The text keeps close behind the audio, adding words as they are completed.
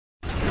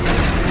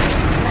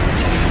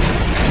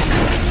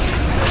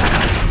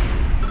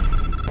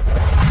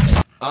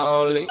I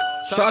only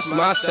trust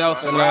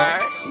myself and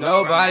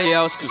nobody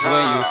else. Cause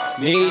when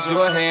you need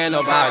you a hand,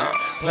 nobody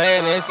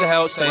playing this to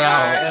help. Say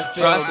I don't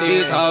trust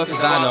these hoes,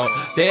 cause I know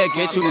they'll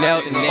get you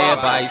nailed. And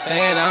everybody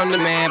saying I'm the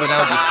man, but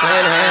I'm just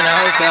playing the hand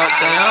I was dealt.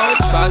 Say I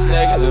don't trust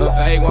niggas who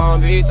fake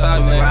wanna be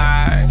tough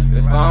niggas.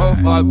 If I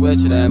don't fuck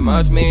with you, that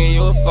must mean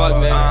you a fuck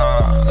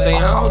nigga. Say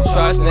I don't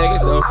trust niggas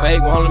who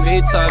fake wanna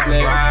be tough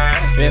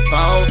niggas. If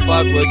I don't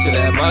fuck with you,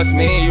 that must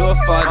mean you a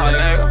fuck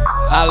nigga.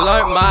 I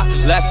learned my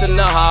lesson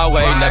the hard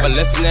way, never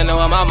listening to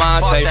what my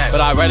mind say.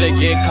 But I'd rather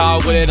get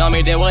caught with it on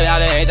me than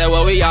without it, ain't that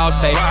what we all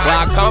say? Where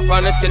I come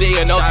from, the city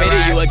of no pity,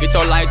 you would get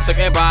your life took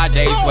in broad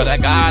days. For the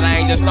God, I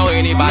ain't just know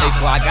anybody,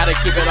 so I gotta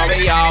keep it on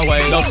me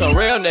always. Know some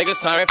real niggas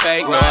turn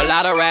fake, know a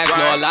lot of rats,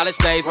 know a lot of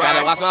snakes.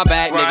 Gotta watch my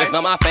back, niggas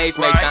know my face,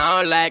 make sure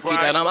I don't lack, keep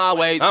that on my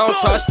waist. I don't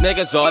trust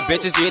niggas or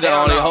bitches either,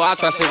 only hoe I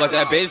trusted was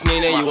that bitch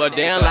Nina. You a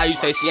damn lie, you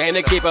say she ain't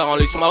a keeper,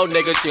 only smoke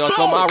niggas, she don't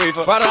smoke my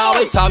reefer. Brother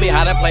always taught me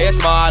how to play it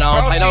smart, I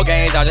don't play no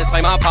games, I just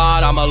play my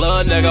part. I'm a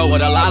little nigga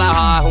with a lot of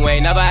heart who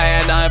ain't never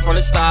had nothing from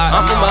the start.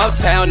 I'm from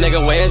uptown,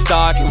 nigga, where it's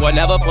dark. You will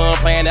never fun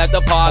playing at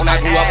the park.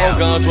 I grew up on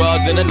guns,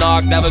 drugs, and the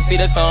knocks. Never see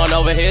the sun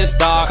over his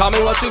dark. Call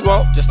me what you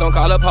want, just don't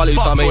call the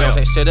police on me. Don't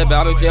say shit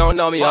about me if you don't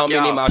know me,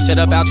 homie. Need my shit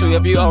about you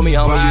if you owe me,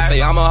 homie. You say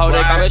I'm a hoe,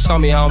 they come and show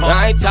me, homie.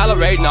 I ain't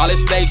tolerating all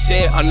this snake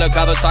shit.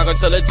 Undercover talking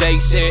to the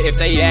Jake shit. If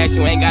they ask,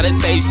 you ain't gotta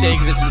say shit,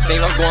 cause it's some things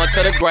I'm going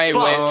to the grave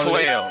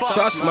with.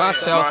 Trust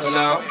myself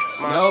and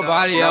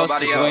nobody else,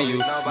 cause when you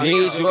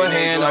need you a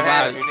hand,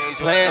 nobody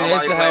playing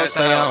this to help.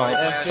 Say I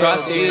don't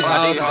trust these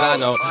hoes, cause I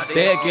know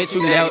they'll get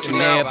you nailed. And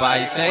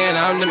everybody saying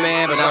I'm the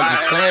man, but I'm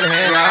just playing the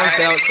hand I was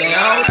dealt. Say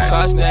I don't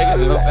trust niggas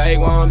who fake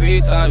wanna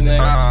be tough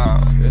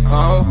niggas. If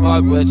I don't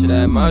fuck with you,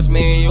 that must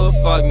mean you a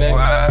fuck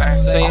nigga.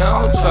 Say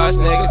I don't trust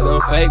niggas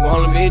who fake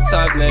wanna be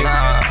tough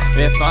niggas.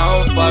 If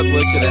I don't fuck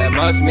with you, that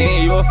must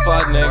mean you a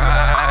fuck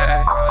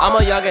nigga. I'm a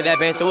youngin' that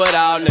been through it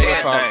all,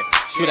 nigga, from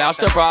shootouts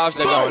to bras,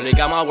 nigga. Only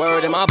got my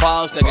word in my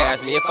balls, nigga.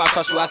 Ask me if I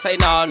trust you, I say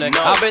no, nigga.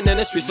 I've been in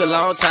the streets a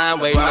long time,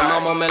 waiting on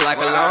my moment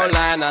like a long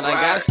line. Now I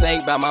got a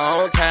snake by my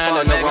own kind,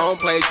 in the wrong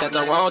place at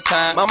the wrong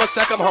time. Mama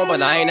said come home,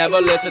 but I ain't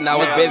never listened. I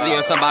was busy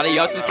in somebody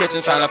else's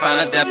kitchen, trying to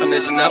find a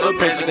definition of a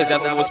picture, cause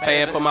that was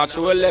paying for my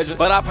true religion.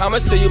 But I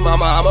promise to you,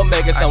 mama, I'ma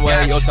make it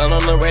somewhere. Your son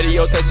on the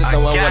radio, texting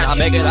someone. When I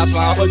make it, I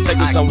swear I'ma take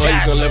you somewhere. You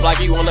can live like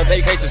you on a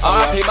vacation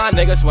somewhere. RIP my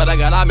nigga, swear to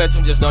God I miss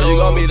him. Just know you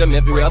gon' meet him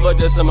if you ever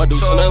diss him. I do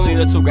something,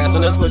 lead the 2 grams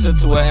and listen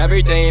to it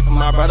every day. For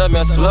my brother,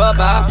 miss love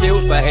by few,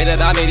 but hated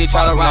I made he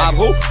try to rob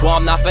who? Well,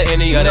 I'm not for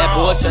any of that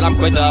bullshit. I'm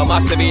quick to my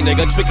city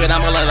nigga tweaking.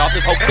 I'ma let off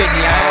this whole 50.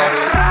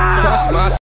 Trust myself.